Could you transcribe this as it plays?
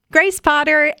Grace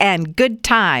Potter and Good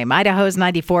Time, Idaho's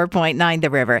 94.9 The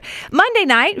River. Monday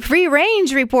night, free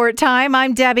range report time.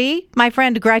 I'm Debbie. My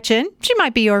friend Gretchen, she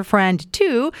might be your friend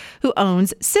too, who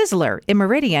owns Sizzler in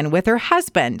Meridian with her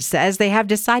husband, says they have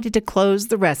decided to close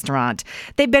the restaurant.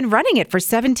 They've been running it for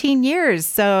 17 years,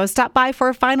 so stop by for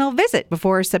a final visit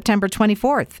before September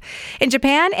 24th. In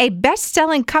Japan, a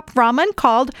best-selling cup ramen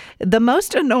called the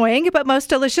most annoying but most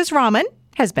delicious ramen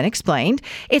has been explained.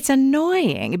 It's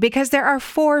annoying because there are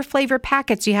 4 flavor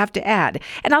packets you have to add,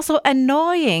 and also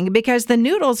annoying because the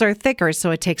noodles are thicker,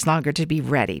 so it takes longer to be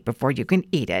ready before you can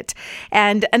eat it.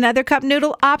 And another cup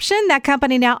noodle option, that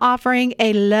company now offering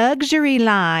a luxury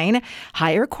line,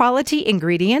 higher quality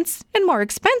ingredients and more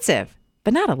expensive.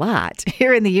 But not a lot.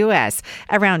 Here in the U.S.,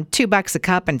 around $2 a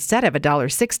cup instead of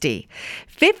 $1.60.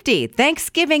 50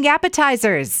 Thanksgiving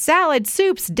appetizers, salads,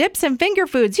 soups, dips, and finger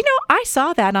foods. You know, I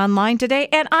saw that online today,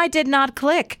 and I did not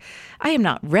click. I am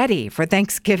not ready for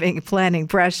Thanksgiving planning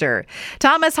pressure.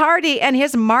 Thomas Hardy and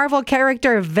his Marvel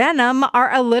character Venom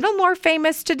are a little more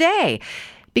famous today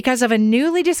because of a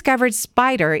newly discovered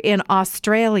spider in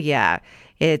Australia.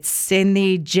 It's in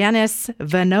the genus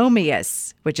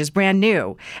Venomius, which is brand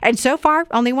new. And so far,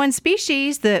 only one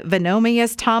species, the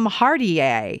Venomius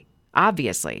tomhardiae.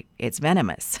 Obviously, it's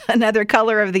venomous. Another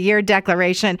color of the year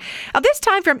declaration. This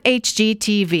time from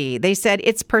HGTV. They said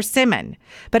it's persimmon,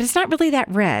 but it's not really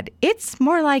that red. It's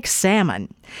more like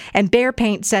salmon. And Bear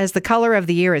Paint says the color of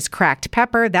the year is cracked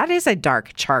pepper. That is a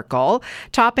dark charcoal.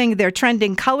 Topping their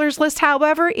trending colors list,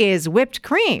 however, is whipped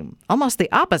cream. Almost the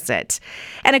opposite.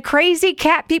 And a crazy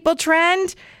cat people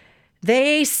trend.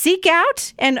 They seek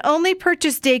out and only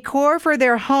purchase decor for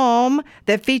their home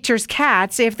that features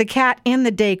cats if the cat in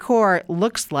the decor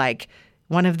looks like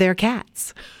one of their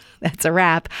cats. That's a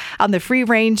wrap on the Free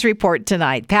Range Report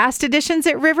tonight. Past editions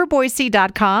at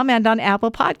riverboise.com and on Apple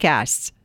Podcasts.